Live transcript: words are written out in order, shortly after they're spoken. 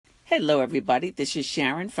Hello, everybody. This is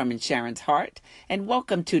Sharon from In Sharon's Heart, and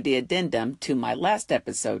welcome to the addendum to my last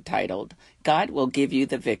episode titled, God Will Give You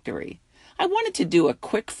the Victory. I wanted to do a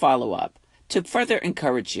quick follow-up to further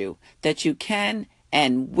encourage you that you can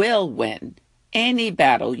and will win any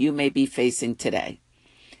battle you may be facing today.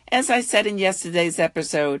 As I said in yesterday's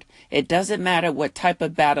episode, it doesn't matter what type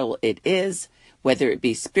of battle it is, whether it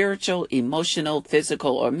be spiritual, emotional,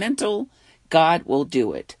 physical, or mental, God will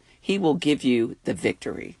do it. He will give you the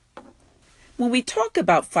victory. When we talk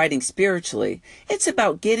about fighting spiritually, it's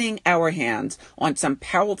about getting our hands on some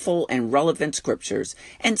powerful and relevant scriptures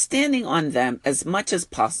and standing on them as much as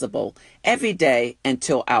possible every day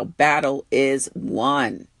until our battle is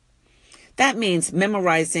won. That means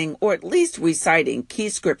memorizing or at least reciting key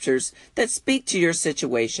scriptures that speak to your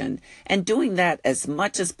situation and doing that as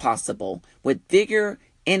much as possible with vigor,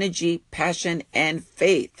 energy, passion, and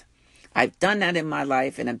faith. I've done that in my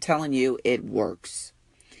life, and I'm telling you, it works.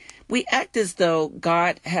 We act as though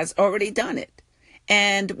God has already done it,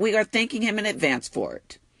 and we are thanking Him in advance for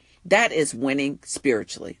it. That is winning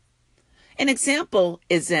spiritually. An example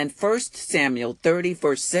is in 1 Samuel 30,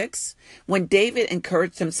 verse 6, when David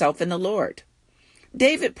encouraged himself in the Lord.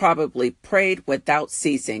 David probably prayed without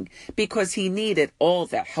ceasing because he needed all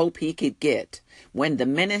the help he could get when the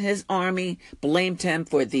men in his army blamed him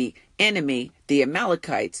for the enemy, the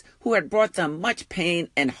Amalekites, who had brought them much pain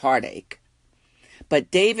and heartache. But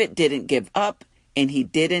David didn't give up, and he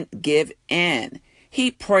didn't give in. He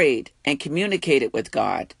prayed and communicated with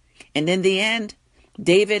God. And in the end,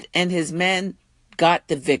 David and his men got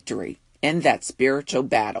the victory in that spiritual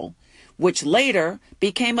battle, which later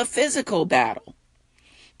became a physical battle.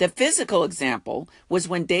 The physical example was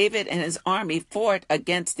when David and his army fought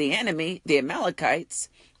against the enemy, the Amalekites,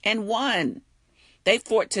 and won. They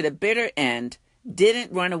fought to the bitter end,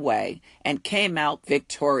 didn't run away, and came out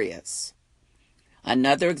victorious.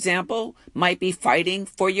 Another example might be fighting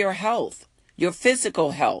for your health, your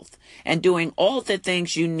physical health, and doing all the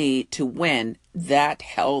things you need to win that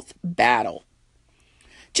health battle.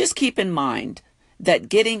 Just keep in mind that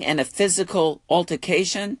getting in a physical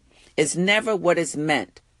altercation is never what is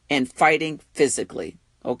meant in fighting physically,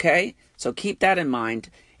 okay? So keep that in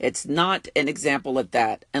mind. It's not an example of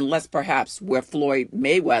that, unless perhaps we're Floyd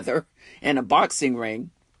Mayweather in a boxing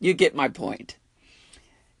ring. You get my point.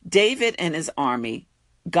 David and his army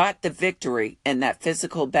got the victory in that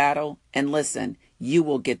physical battle, and listen, you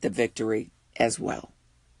will get the victory as well.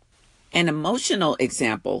 An emotional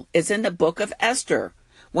example is in the book of Esther,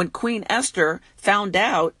 when Queen Esther found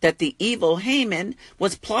out that the evil Haman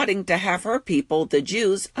was plotting to have her people, the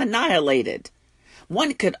Jews, annihilated.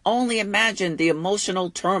 One could only imagine the emotional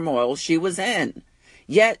turmoil she was in.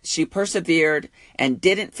 Yet she persevered and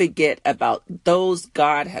didn't forget about those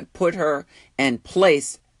God had put her in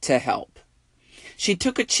place to help. She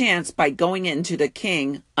took a chance by going into the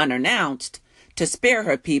king unannounced to spare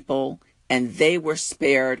her people, and they were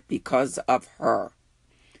spared because of her.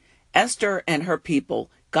 Esther and her people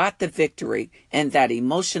got the victory in that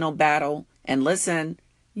emotional battle, and listen,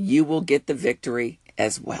 you will get the victory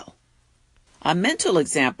as well. A mental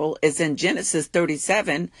example is in Genesis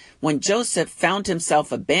 37, when Joseph found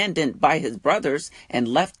himself abandoned by his brothers and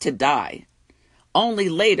left to die, only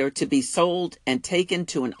later to be sold and taken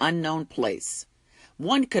to an unknown place.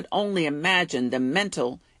 One could only imagine the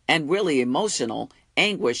mental and really emotional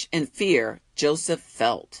anguish and fear Joseph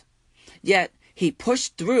felt. Yet he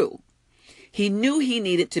pushed through. He knew he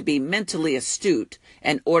needed to be mentally astute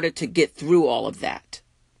in order to get through all of that.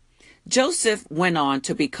 Joseph went on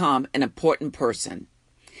to become an important person.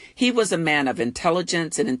 He was a man of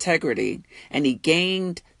intelligence and integrity, and he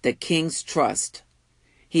gained the king's trust.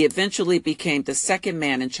 He eventually became the second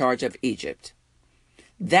man in charge of Egypt.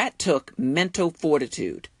 That took mental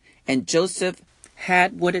fortitude, and Joseph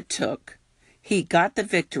had what it took. He got the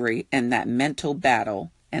victory in that mental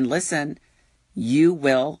battle, and listen, you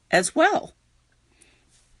will as well.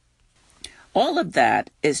 All of that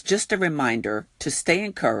is just a reminder to stay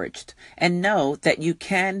encouraged and know that you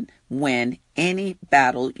can win any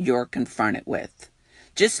battle you're confronted with.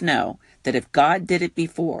 Just know that if God did it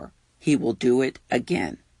before, He will do it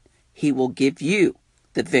again. He will give you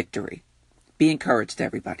the victory. Be encouraged,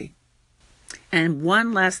 everybody. And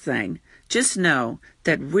one last thing, just know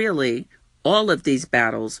that really all of these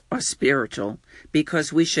battles are spiritual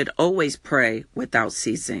because we should always pray without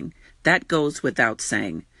ceasing. That goes without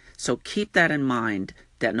saying. So keep that in mind,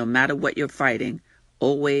 that no matter what you're fighting,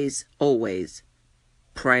 always, always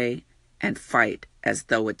pray and fight as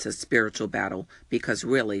though it's a spiritual battle, because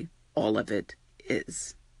really all of it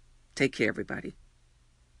is. Take care, everybody.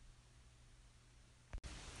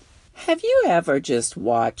 Have you ever just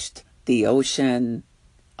watched the ocean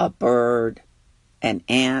a bird, an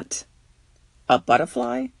ant, a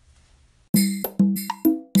butterfly?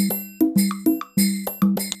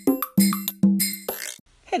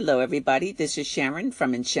 Hello, everybody. This is Sharon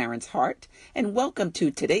from In Sharon's Heart, and welcome to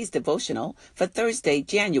today's devotional for Thursday,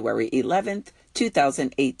 January 11th,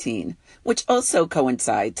 2018, which also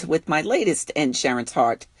coincides with my latest In Sharon's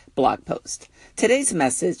Heart blog post. Today's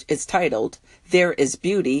message is titled, There is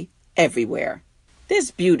Beauty Everywhere.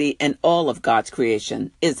 There's beauty in all of God's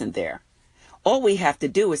creation, isn't there? All we have to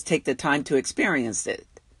do is take the time to experience it.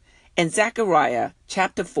 In Zechariah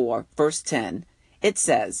chapter 4, verse 10, it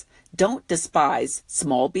says, "Don't despise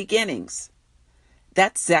small beginnings."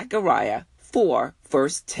 That's Zechariah 4,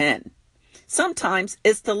 verse 10. Sometimes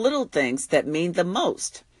it's the little things that mean the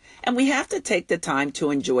most, and we have to take the time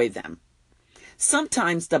to enjoy them.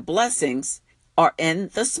 Sometimes the blessings are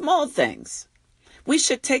in the small things. We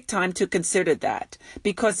should take time to consider that,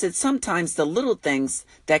 because it's sometimes the little things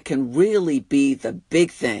that can really be the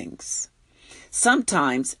big things.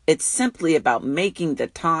 Sometimes it's simply about making the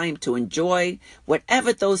time to enjoy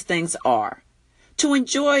whatever those things are, to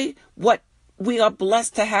enjoy what we are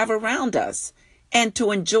blessed to have around us, and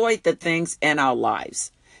to enjoy the things in our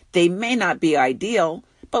lives. They may not be ideal,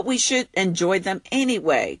 but we should enjoy them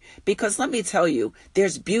anyway, because let me tell you,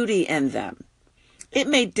 there's beauty in them. It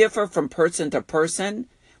may differ from person to person,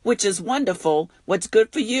 which is wonderful. What's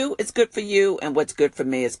good for you is good for you, and what's good for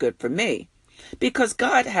me is good for me. Because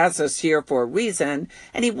God has us here for a reason,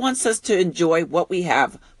 and He wants us to enjoy what we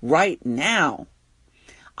have right now.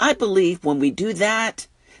 I believe when we do that,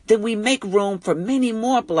 then we make room for many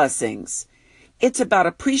more blessings. It's about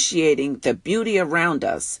appreciating the beauty around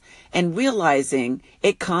us and realizing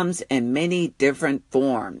it comes in many different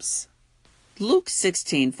forms. Luke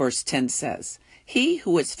 16, verse 10 says, "He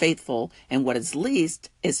who is faithful in what is least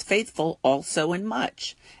is faithful also in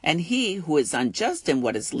much, and he who is unjust in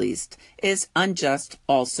what is least is unjust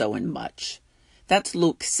also in much." That's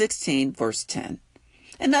Luke 16, verse 10.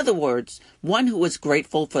 In other words, one who is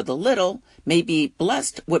grateful for the little may be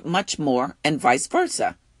blessed with much more, and vice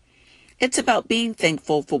versa. It's about being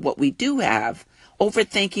thankful for what we do have, over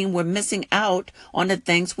thinking we're missing out on the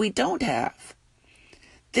things we don't have.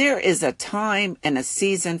 There is a time and a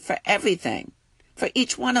season for everything, for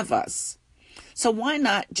each one of us. So why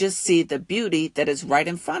not just see the beauty that is right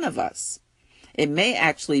in front of us? It may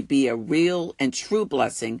actually be a real and true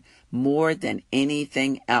blessing more than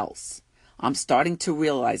anything else. I'm starting to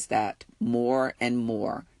realize that more and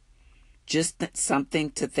more. Just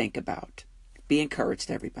something to think about. Be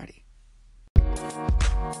encouraged, everybody.